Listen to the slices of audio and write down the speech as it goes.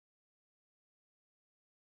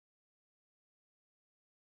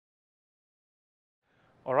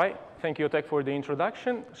All right, thank you, Otek, for the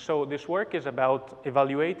introduction. So this work is about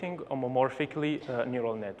evaluating homomorphically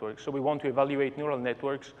neural networks. So we want to evaluate neural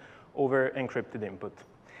networks over encrypted input.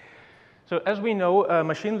 So as we know,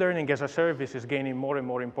 machine learning as a service is gaining more and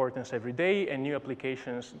more importance every day, and new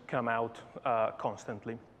applications come out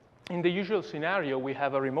constantly. In the usual scenario, we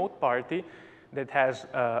have a remote party that has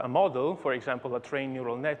a model, for example, a trained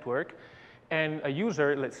neural network, and a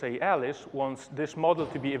user, let's say Alice, wants this model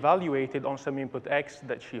to be evaluated on some input X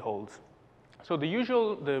that she holds. So the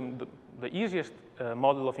easiest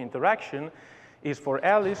model of interaction is for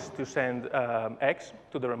Alice to send X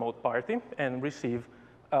to the remote party and receive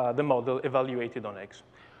the model evaluated on X.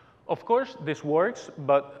 Of course, this works,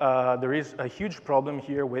 but there is a huge problem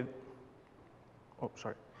here with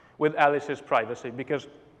Alice's privacy, because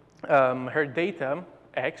her data,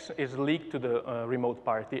 X, is leaked to the remote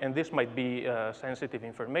party, and this might be sensitive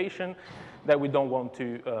information that we don't want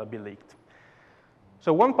to be leaked.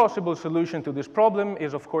 So one possible solution to this problem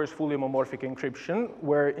is, of course, fully homomorphic encryption,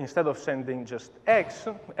 where instead of sending just X,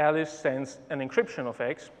 Alice sends an encryption of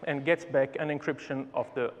X and gets back an encryption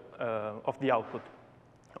of the output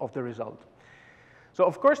of the result. So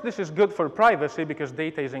of course, this is good for privacy because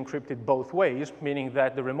data is encrypted both ways, meaning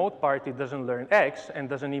that the remote party doesn't learn X and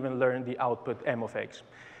doesn't even learn the output M of X.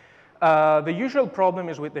 The usual problem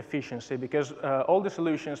is with efficiency, because all the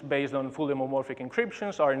solutions based on fully homomorphic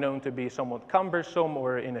encryptions are known to be somewhat cumbersome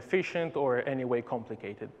or inefficient or anyway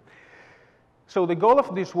complicated. So the goal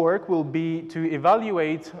of this work will be to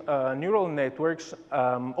evaluate neural networks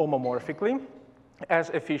homomorphically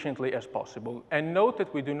as efficiently as possible. And note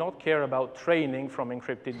that we do not care about training from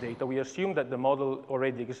encrypted data. We assume that the model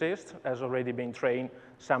already exists, has already been trained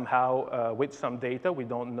somehow with some data. We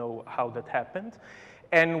don't know how that happened.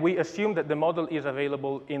 And we assume that the model is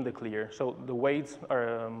available in the clear. So the weights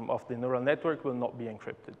of the neural network will not be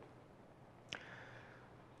encrypted.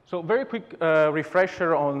 So very quick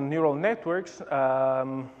refresher on neural networks.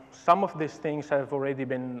 Some of these things have already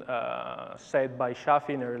been said by Shafi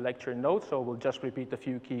in her lecture notes, so we'll just repeat a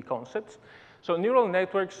few key concepts. So neural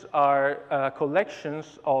networks are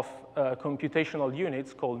collections of computational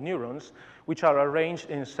units called neurons, which are arranged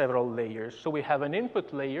in several layers. So we have an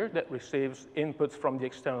input layer that receives inputs from the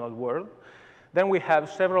external world. Then we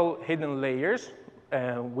have several hidden layers,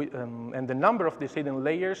 and the number of these hidden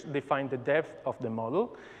layers define the depth of the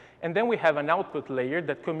model. And then we have an output layer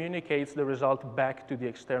that communicates the result back to the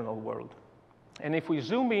external world. And if we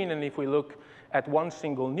zoom in and if we look at one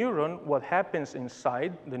single neuron, what happens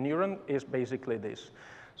inside the neuron is basically this.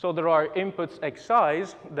 So there are inputs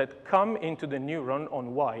Xi's that come into the neuron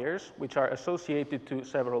on wires, which are associated to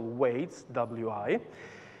several weights, Wi.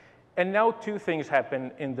 And now two things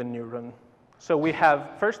happen in the neuron. So we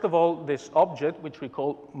have, first of all, this object, which we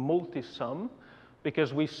call multisum,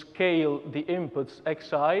 because we scale the inputs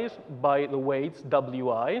Xi's by the weights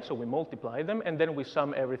Wi, so we multiply them, and then we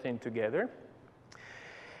sum everything together.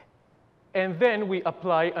 And then we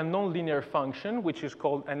apply a nonlinear function, which is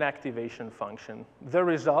called an activation function. The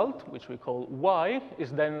result, which we call Y,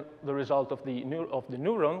 is then the result of the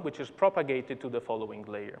neuron, which is propagated to the following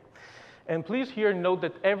layer. And please here note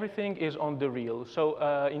that everything is on the real. So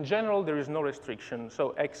in general, there is no restriction.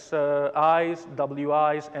 So Xi's,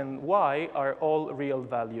 Wi's, and Y are all real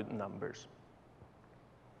valued numbers.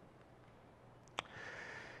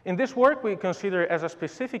 In this work, we consider as a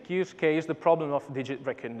specific use case the problem of digit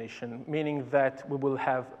recognition, meaning that we will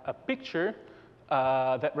have a picture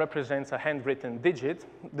that represents a handwritten digit.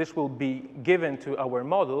 This will be given to our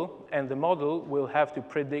model, and the model will have to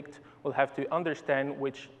predict, will have to understand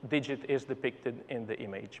which digit is depicted in the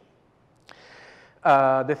image.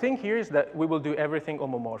 The thing here is that we will do everything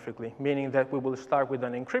homomorphically, meaning that we will start with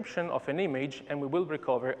an encryption of an image, and we will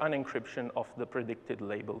recover an encryption of the predicted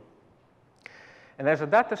label. And as a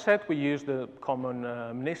data set, we use the common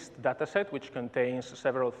MNIST data set, which contains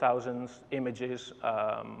several thousand images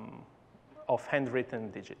of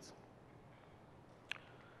handwritten digits.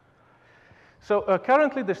 So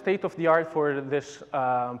currently, the state of the art for this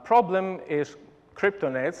problem is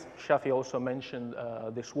CryptoNets. Shafi also mentioned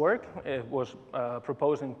this work. It was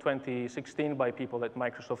proposed in 2016 by people at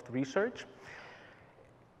Microsoft Research.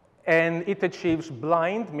 And it achieves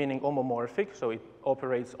blind, meaning homomorphic, so it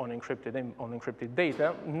operates on encrypted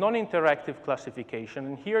data, non-interactive classification.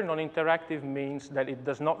 And here, non-interactive means that it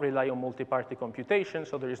does not rely on multi-party computation,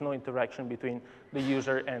 so there is no interaction between the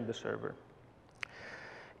user and the server.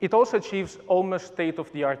 It also achieves almost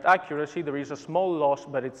state-of-the-art accuracy. There is a small loss,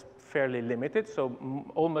 but it's fairly limited, so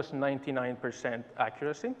almost 99%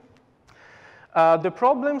 accuracy. The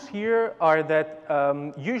problems here are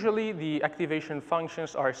that usually the activation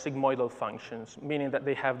functions are sigmoidal functions, meaning that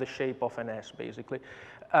they have the shape of an S, basically.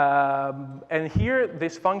 And here,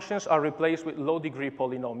 these functions are replaced with low-degree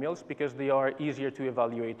polynomials because they are easier to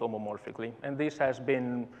evaluate homomorphically. And this has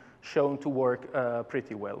been shown to work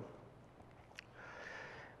pretty well.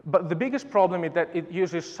 But the biggest problem is that it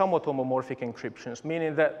uses somewhat homomorphic encryptions,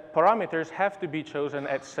 meaning that parameters have to be chosen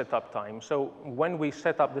at setup time. So when we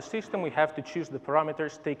set up the system, we have to choose the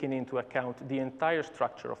parameters taking into account the entire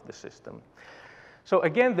structure of the system. So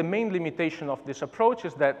again, the main limitation of this approach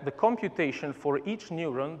is that the computation for each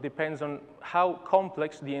neuron depends on how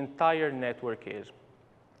complex the entire network is.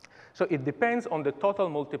 So it depends on the total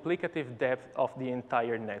multiplicative depth of the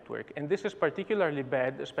entire network. And this is particularly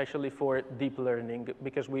bad, especially for deep learning,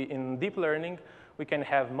 because in deep learning, we can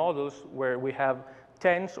have models where we have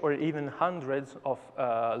tens or even hundreds of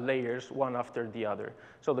layers, one after the other.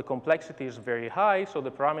 So the complexity is very high, so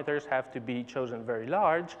the parameters have to be chosen very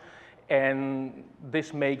large, and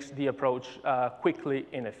this makes the approach quickly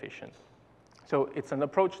inefficient. So it's an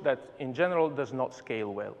approach that, in general, does not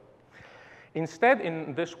scale well. Instead,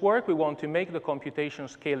 in this work, we want to make the computation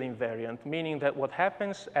scale invariant, meaning that what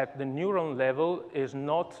happens at the neuron level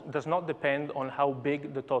does not depend on how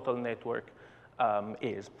big the total network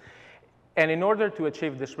is. And in order to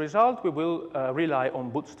achieve this result, we will rely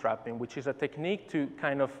on bootstrapping, which is a technique to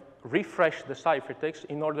kind of refresh the ciphertext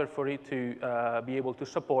in order for it to be able to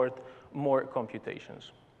support more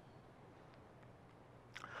computations.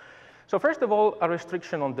 So first of all, a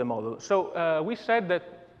restriction on the model. So we said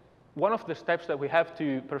that one of the steps that we have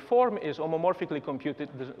to perform is homomorphically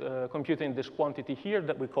computing this quantity here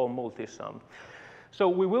that we call multisum. So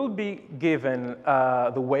we will be given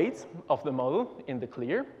the weight of the model in the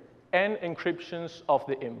clear and encryptions of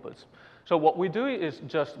the inputs. So what we do is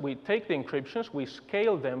just we take the encryptions, we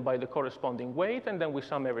scale them by the corresponding weight, and then we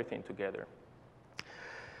sum everything together.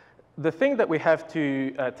 The thing that we have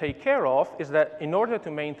to take care of is that in order to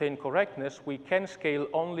maintain correctness, we can scale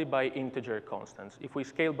only by integer constants. If we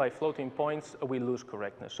scale by floating points, we lose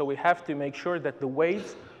correctness. So we have to make sure that the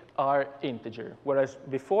weights are integer, whereas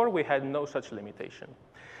before we had no such limitation.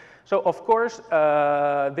 So of course,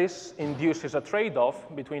 this induces a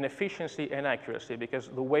trade-off between efficiency and accuracy, because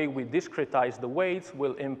the way we discretize the weights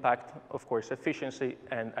will impact, of course, efficiency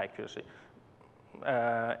and accuracy.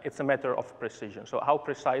 It's a matter of precision. So how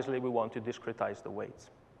precisely we want to discretize the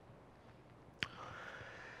weights.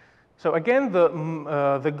 So again,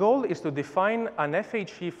 the goal is to define an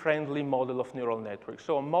FHE-friendly model of neural networks.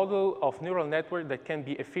 So a model of neural network that can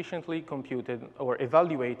be efficiently computed or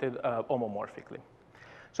evaluated homomorphically.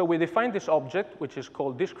 So we define this object, which is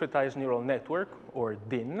called Discretized Neural Network, or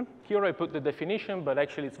DIN. Here I put the definition, but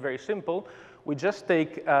actually it's very simple. We just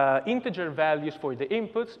take integer values for the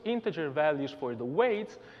inputs, integer values for the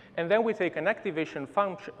weights, and then we take an activation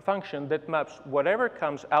function that maps whatever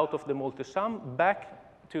comes out of the multisum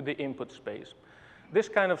back to the input space. This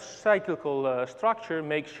kind of cyclical structure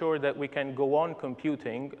makes sure that we can go on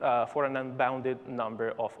computing for an unbounded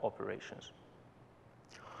number of operations.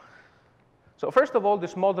 So first of all,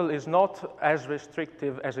 this model is not as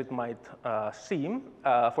restrictive as it might seem.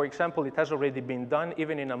 For example, it has already been done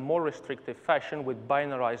even in a more restrictive fashion with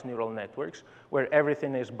binarized neural networks, where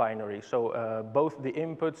everything is binary. So both the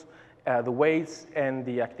inputs, the weights, and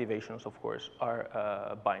the activations, of course,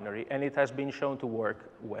 are binary. And it has been shown to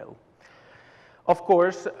work well. Of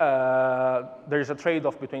course, there's a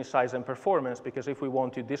trade-off between size and performance, because if we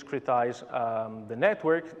want to discretize the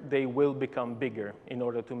network, they will become bigger in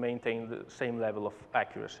order to maintain the same level of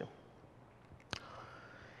accuracy.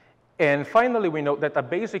 And finally, we note that a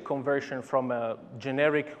basic conversion from a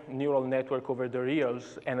generic neural network over the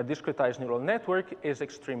reals and a discretized neural network is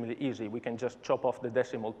extremely easy. We can just chop off the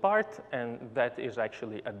decimal part, and that is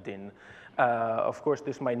actually a DIN. Of course,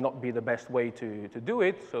 this might not be the best way to do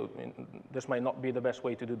it, so this might not be the best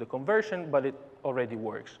way to do the conversion, but it already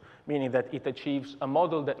works, meaning that it achieves a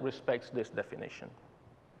model that respects this definition.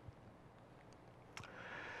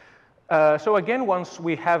 So again, once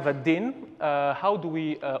we have a DIN, how do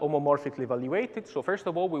we homomorphically evaluate it? So first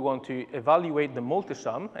of all, we want to evaluate the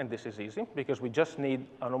multisum, and this is easy, because we just need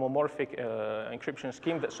an homomorphic encryption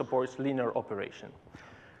scheme that supports linear operation.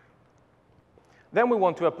 Then we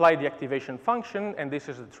want to apply the activation function, and this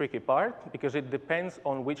is the tricky part, because it depends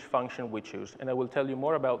on which function we choose. And I will tell you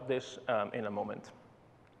more about this in a moment.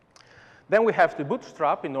 Then we have to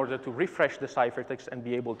bootstrap in order to refresh the ciphertext and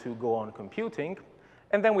be able to go on computing.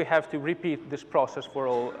 And then we have to repeat this process for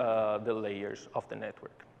all the layers of the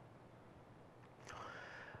network.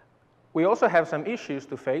 We also have some issues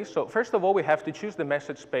to face. So first of all, we have to choose the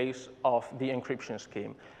message space of the encryption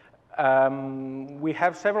scheme. We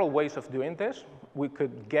have several ways of doing this. We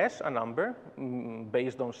could guess a number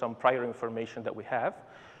based on some prior information that we have.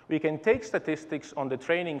 We can take statistics on the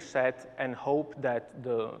training set and hope that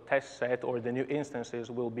the test set or the new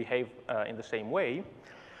instances will behave in the same way.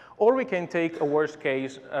 Or we can take a worst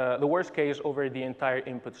case, the worst case over the entire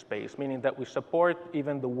input space, meaning that we support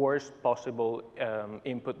even the worst possible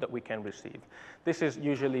input that we can receive. This is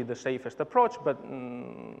usually the safest approach, but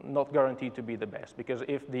not guaranteed to be the best, because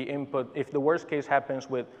if the worst case happens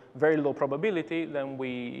with very low probability, then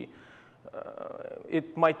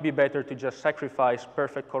it might be better to just sacrifice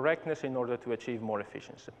perfect correctness in order to achieve more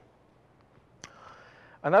efficiency.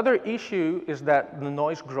 Another issue is that the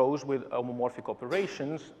noise grows with homomorphic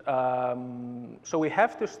operations, so we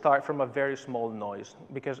have to start from a very small noise,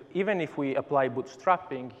 because even if we apply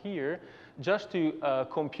bootstrapping here, just to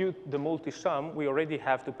compute the multi-sum, we already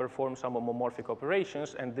have to perform some homomorphic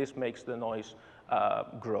operations, and this makes the noise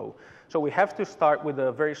grow. So we have to start with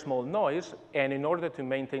a very small noise, and in order to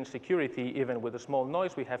maintain security, even with a small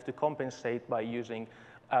noise, we have to compensate by using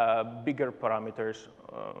bigger parameters,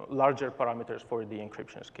 larger parameters for the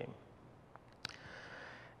encryption scheme.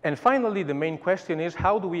 And finally, the main question is,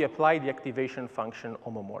 how do we apply the activation function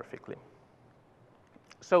homomorphically?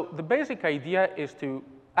 So the basic idea is to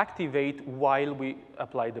activate while we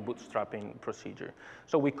apply the bootstrapping procedure.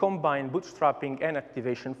 So we combine bootstrapping and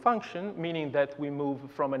activation function, meaning that we move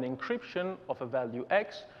from an encryption of a value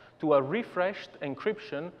x to a refreshed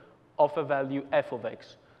encryption of a value f of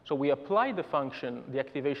x. So we apply the function, the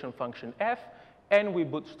activation function f, and we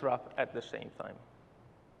bootstrap at the same time.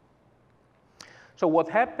 So what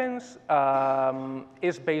happens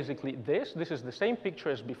is basically this. This is the same picture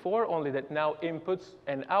as before, only that now inputs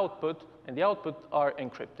and the output are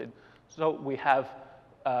encrypted. So we have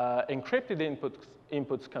encrypted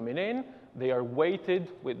inputs coming in. They are weighted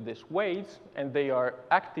with these weights, and they are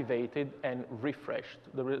activated and refreshed.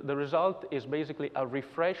 The result is basically a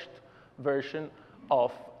refreshed version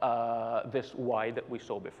of this y that we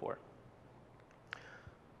saw before.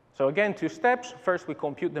 So again, 2 steps. First, we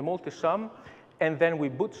compute the multi-sum, and then we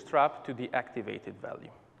bootstrap to the activated value.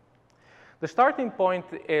 The starting point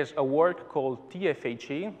is a word called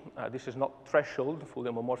TFHE. This is not threshold fully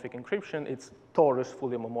homomorphic encryption. It's torus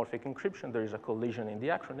fully homomorphic encryption. There is a collision in the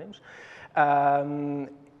acronyms.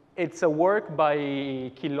 It's a work by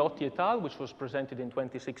Chilotti et al., which was presented in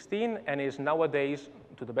 2016, and is nowadays,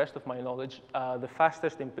 to the best of my knowledge, the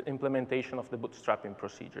fastest implementation of the bootstrapping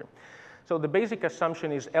procedure. So the basic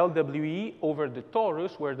assumption is LWE over the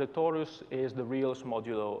torus, where the torus is the reals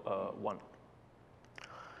modulo 1.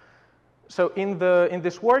 So in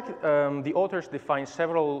this work, the authors define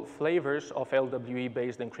several flavors of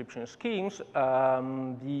LWE-based encryption schemes.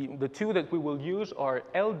 The 2 that we will use are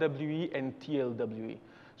LWE and TLWE.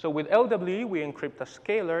 So with LWE, we encrypt a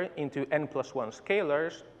scalar into n+1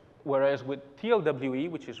 scalars, whereas with TLWE,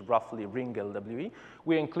 which is roughly ring LWE,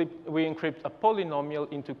 we encrypt a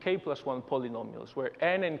polynomial into k+1 polynomials, where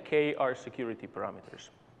n and k are security parameters.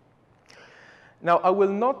 Now, I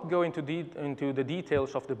will not go into the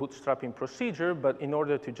details of the bootstrapping procedure, but in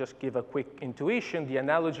order to just give a quick intuition, the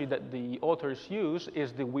analogy that the authors use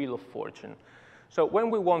is the Wheel of Fortune. So when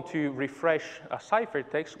we want to refresh a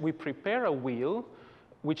ciphertext, we prepare a wheel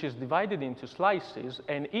which is divided into slices,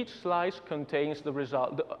 and each slice contains the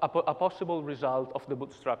result, a possible result of the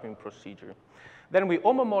bootstrapping procedure. Then we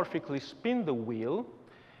homomorphically spin the wheel,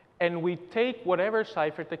 and we take whatever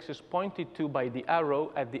ciphertext is pointed to by the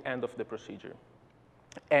arrow at the end of the procedure.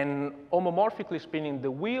 And homomorphically spinning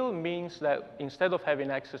the wheel means that instead of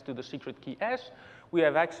having access to the secret key S, we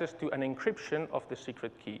have access to an encryption of the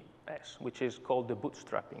secret key S, which is called the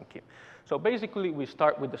bootstrapping key. So basically, we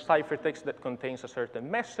start with the ciphertext that contains a certain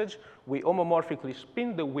message. We homomorphically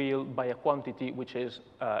spin the wheel by a quantity which is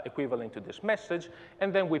equivalent to this message,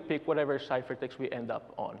 and then we pick whatever ciphertext we end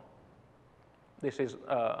up on. This is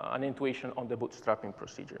an intuition on the bootstrapping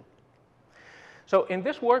procedure. So in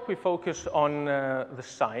this work, we focus on the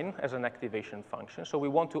sign as an activation function. So we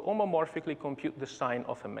want to homomorphically compute the sign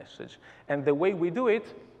of a message. And the way we do it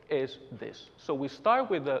is this. So we start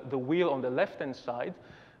with the wheel on the left-hand side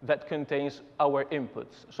that contains our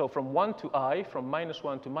inputs. So from 1 to I, from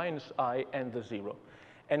 -1 to -I, and the 0.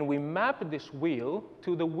 And we map this wheel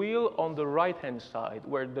to the wheel on the right-hand side,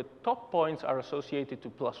 where the top points are associated to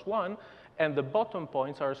 +1, and the bottom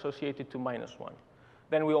points are associated to -1.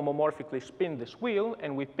 Then we homomorphically spin this wheel,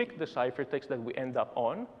 and we pick the ciphertext that we end up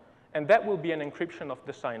on, and that will be an encryption of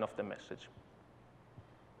the sign of the message.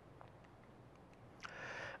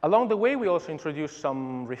 Along the way, we also introduced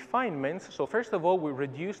some refinements. So first of all, we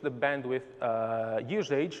reduced the bandwidth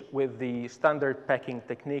usage with the standard packing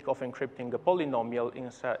technique of encrypting a polynomial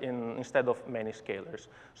instead of many scalars.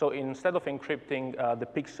 So instead of encrypting the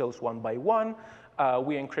pixels one by one,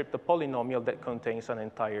 we encrypt a polynomial that contains an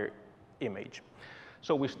entire image.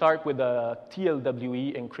 So we start with a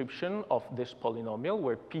TLWE encryption of this polynomial,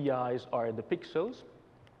 where PIs are the pixels.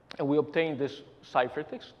 And we obtain this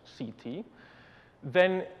ciphertext, CT.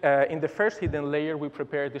 Then in the first hidden layer, we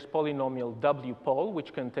prepare this polynomial WPOL,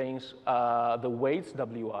 which contains the weights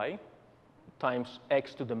WI times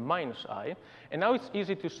x to the minus I. And now it's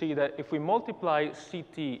easy to see that if we multiply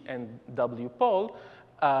CT and WPOL,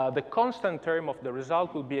 the constant term of the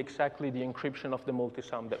result will be exactly the encryption of the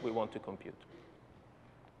multisum that we want to compute.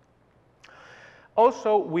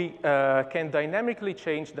 Also, we can dynamically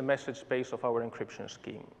change the message space of our encryption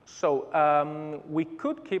scheme. So we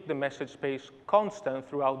could keep the message space constant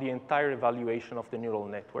throughout the entire evaluation of the neural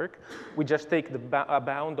network. We just take a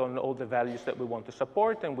bound on all the values that we want to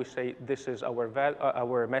support, and we say this is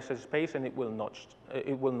our message space, and it will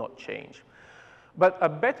not change. But a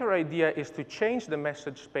better idea is to change the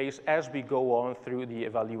message space as we go on through the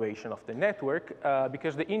evaluation of the network,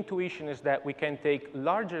 because the intuition is that we can take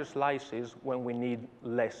larger slices when we need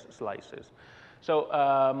less slices. So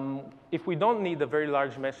if we don't need a very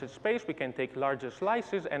large message space, we can take larger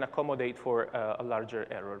slices and accommodate for a larger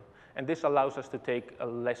error. And this allows us to take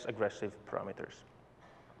less aggressive parameters.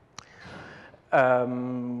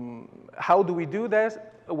 How do we do that?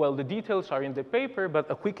 Well, the details are in the paper, but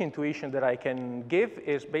a quick intuition that I can give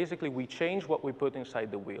is basically we change what we put inside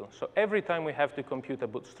the wheel. So every time we have to compute a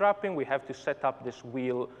bootstrapping, we have to set up this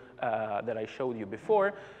wheel that I showed you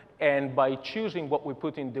before. And by choosing what we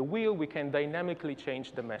put in the wheel, we can dynamically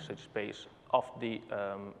change the message space of the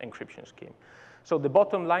encryption scheme. So the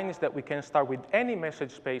bottom line is that we can start with any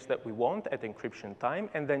message space that we want at encryption time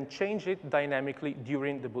and then change it dynamically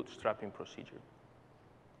during the bootstrapping procedure.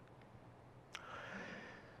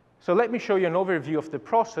 So let me show you an overview of the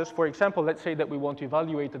process. For example, let's say that we want to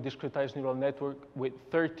evaluate a discretized neural network with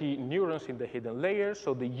 30 neurons in the hidden layer.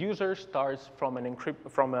 So the user starts from an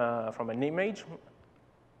image.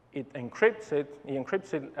 It encrypts it. He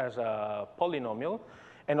encrypts it as a polynomial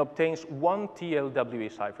and obtains one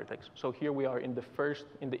TLWE ciphertext. So here we are in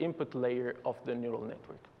the input layer of the neural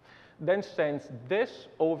network. Then sends this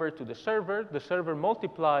over to the server. The server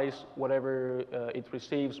multiplies whatever it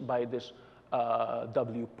receives by this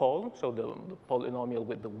WPOL, so the polynomial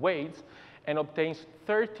with the weights, and obtains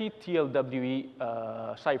 30 TLWE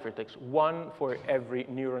ciphertexts, one for every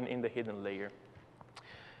neuron in the hidden layer.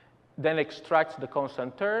 Then extracts the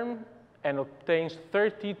constant term and obtains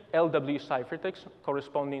 30 LWE ciphertexts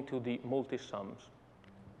corresponding to the multisums.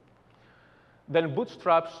 Then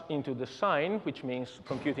bootstraps into the sign, which means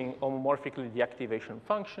computing homomorphically the activation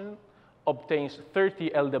function, obtains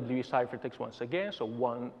 30 LWE ciphertexts once again, so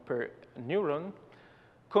one per neuron,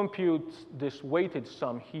 computes this weighted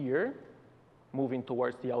sum here, moving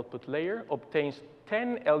towards the output layer, obtains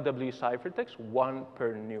 10 LWE ciphertexts, one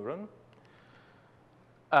per neuron,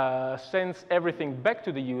 sends everything back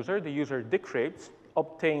to the user decrypts,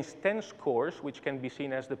 obtains 10 scores, which can be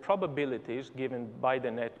seen as the probabilities given by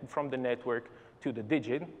from the network to the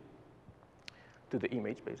digit, to the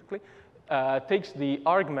image, basically. Takes the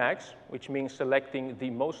argmax, which means selecting the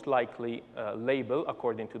most likely label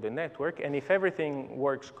according to the network. And if everything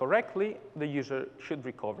works correctly, the user should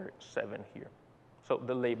recover 7 here. So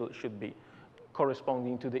the label should be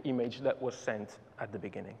corresponding to the image that was sent at the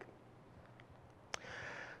beginning.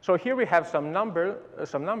 So here we have some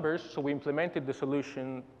numbers. So we implemented the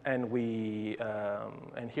solution, and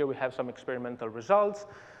here we have some experimental results.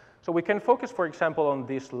 So we can focus, for example, on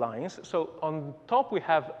these lines. So on top, we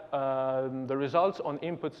have the results on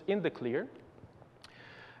inputs in the clear.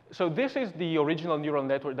 So this is the original neural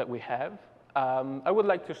network that we have. I would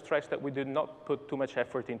like to stress that we did not put too much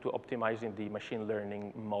effort into optimizing the machine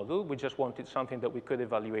learning model. We just wanted something that we could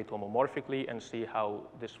evaluate homomorphically and see how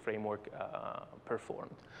this framework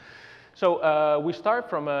performed. So we start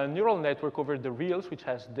from a neural network over the reals, which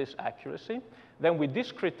has this accuracy. Then we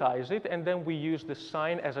discretize it, and then we use the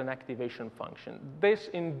sign as an activation function. This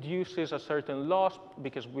induces a certain loss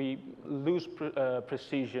because we lose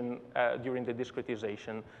precision during the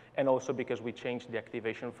discretization, and also because we change the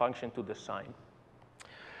activation function to the sign.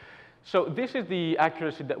 So this is the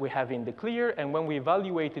accuracy that we have in the clear, and when we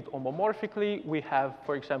evaluate it homomorphically, we have,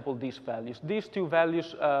 for example, these values. These two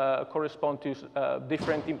values correspond to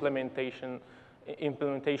different implementations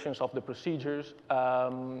of the procedures.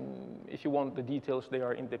 If you want the details, they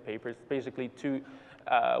are in the paper. It's basically two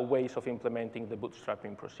ways of implementing the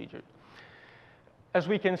bootstrapping procedure. As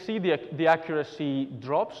we can see, the accuracy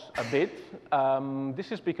drops a bit.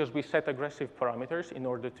 This is because we set aggressive parameters in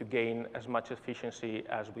order to gain as much efficiency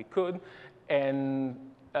as we could. And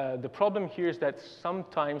the problem here is that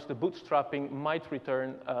sometimes the bootstrapping might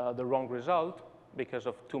return the wrong result because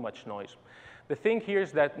of too much noise. The thing here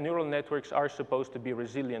is that neural networks are supposed to be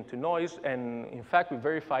resilient to noise. And in fact, we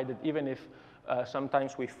verified that even if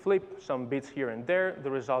sometimes we flip some bits here and there, the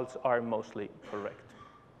results are mostly correct.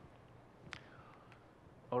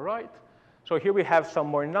 All right, so here we have some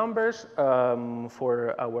more numbers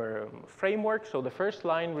for our framework. So the first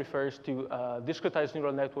line refers to a discretized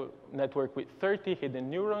neural network with 30 hidden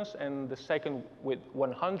neurons, and the second with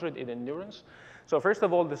 100 hidden neurons. So first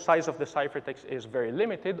of all, the size of the ciphertext is very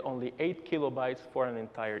limited, only 8 kilobytes for an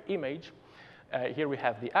entire image. Here we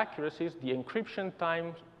have the accuracies, the encryption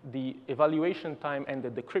time, the evaluation time, and the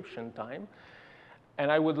decryption time. And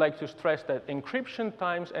I would like to stress that encryption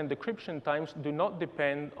times and decryption times do not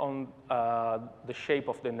depend on the shape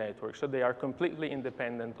of the network. So they are completely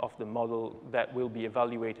independent of the model that will be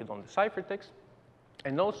evaluated on the ciphertext.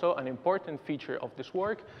 And also, an important feature of this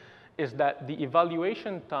work is that the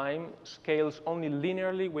evaluation time scales only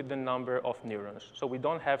linearly with the number of neurons. So we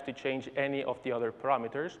don't have to change any of the other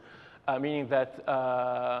parameters, meaning that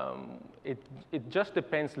it just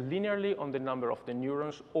depends linearly on the number of the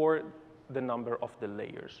neurons or the number of the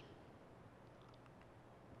layers.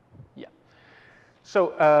 Yeah.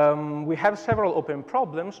 So we have several open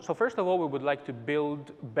problems. So first of all, we would like to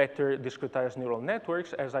build better discretized neural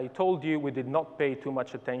networks. As I told you, we did not pay too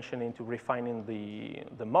much attention into refining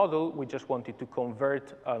the model. We just wanted to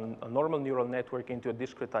convert a normal neural network into a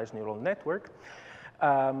discretized neural network.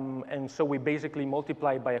 And so we basically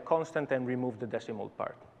multiply by a constant and remove the decimal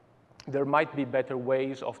part. There might be better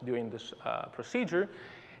ways of doing this procedure.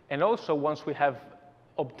 And also, once we have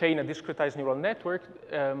obtained a discretized neural network,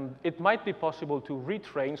 it might be possible to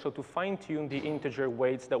retrain, so to fine-tune the integer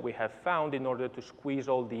weights that we have found in order to squeeze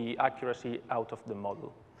all the accuracy out of the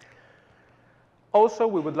model. Also,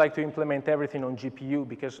 we would like to implement everything on GPU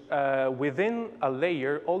because within a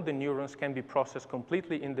layer, all the neurons can be processed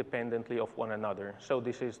completely independently of one another. So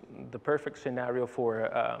this is the perfect scenario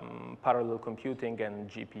for parallel computing and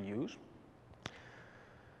GPUs.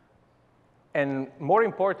 And more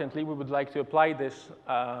importantly, we would like to apply this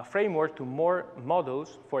framework to more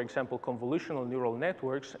models, for example, convolutional neural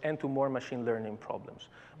networks, and to more machine learning problems.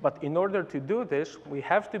 But in order to do this, we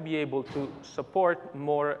have to be able to support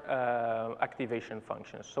more activation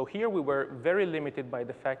functions. So here we were very limited by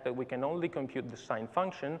the fact that we can only compute the sign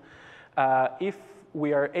function. If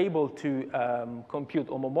we are able to compute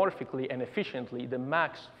homomorphically and efficiently the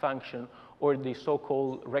max function or the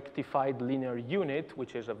so-called rectified linear unit,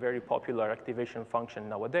 which is a very popular activation function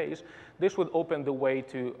nowadays, this would open the way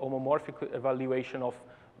to homomorphic evaluation of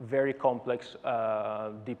very complex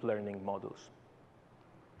deep learning models.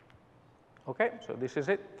 Okay, so this is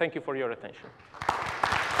it. Thank you for your attention.